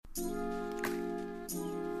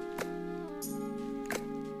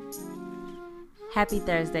Happy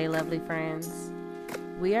Thursday, lovely friends.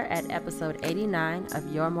 We are at episode 89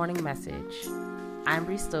 of Your Morning Message. I'm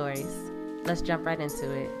Bree Stories. Let's jump right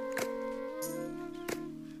into it.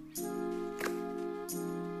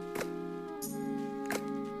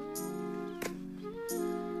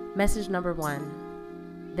 Message number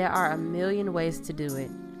 1. There are a million ways to do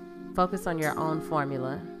it. Focus on your own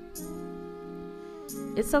formula.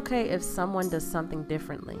 It's okay if someone does something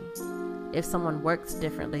differently, if someone works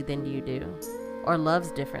differently than you do, or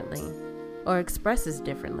loves differently, or expresses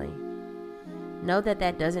differently. Know that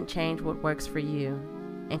that doesn't change what works for you,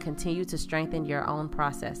 and continue to strengthen your own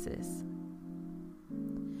processes.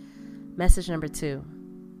 Message number 2.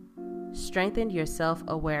 Strengthen your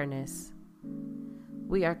self-awareness.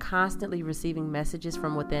 We are constantly receiving messages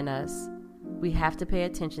from within us. We have to pay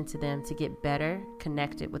attention to them to get better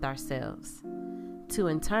connected with ourselves, to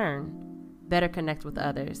in turn, better connect with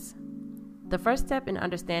others. The first step in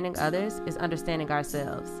understanding others is understanding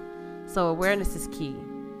ourselves. So awareness is key.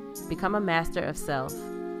 Become a master of self.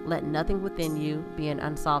 Let nothing within you be an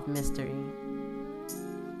unsolved mystery.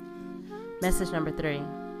 Message number 3.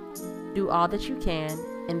 Do all that you can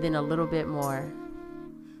and then a little bit more.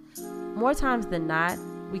 More times than not,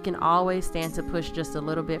 we can always stand to push just a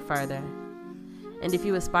little bit further. And if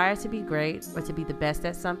you aspire to be great or to be the best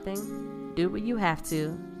at something, do what you have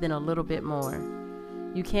to, then a little bit more.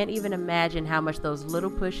 You can't even imagine how much those little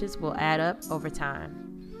pushes will add up over time.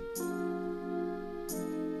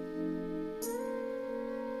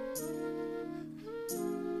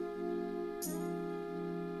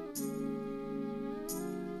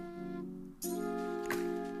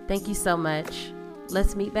 Thank you so much.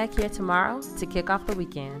 Let's meet back here tomorrow to kick off the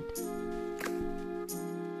weekend.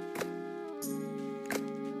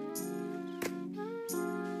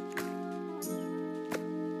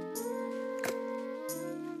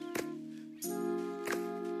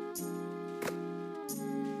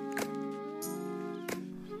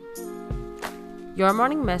 Your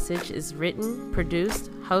Morning Message is written,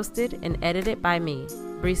 produced, hosted, and edited by me,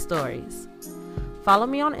 Bree Stories. Follow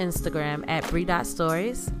me on Instagram at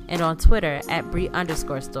Bree.stories and on Twitter at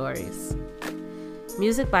Bree_stories.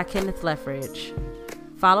 Music by Kenneth Leffridge.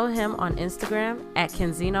 Follow him on Instagram at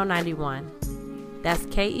Kenzino91. That's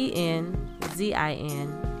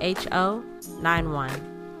KENZINHO91.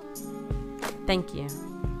 Thank you.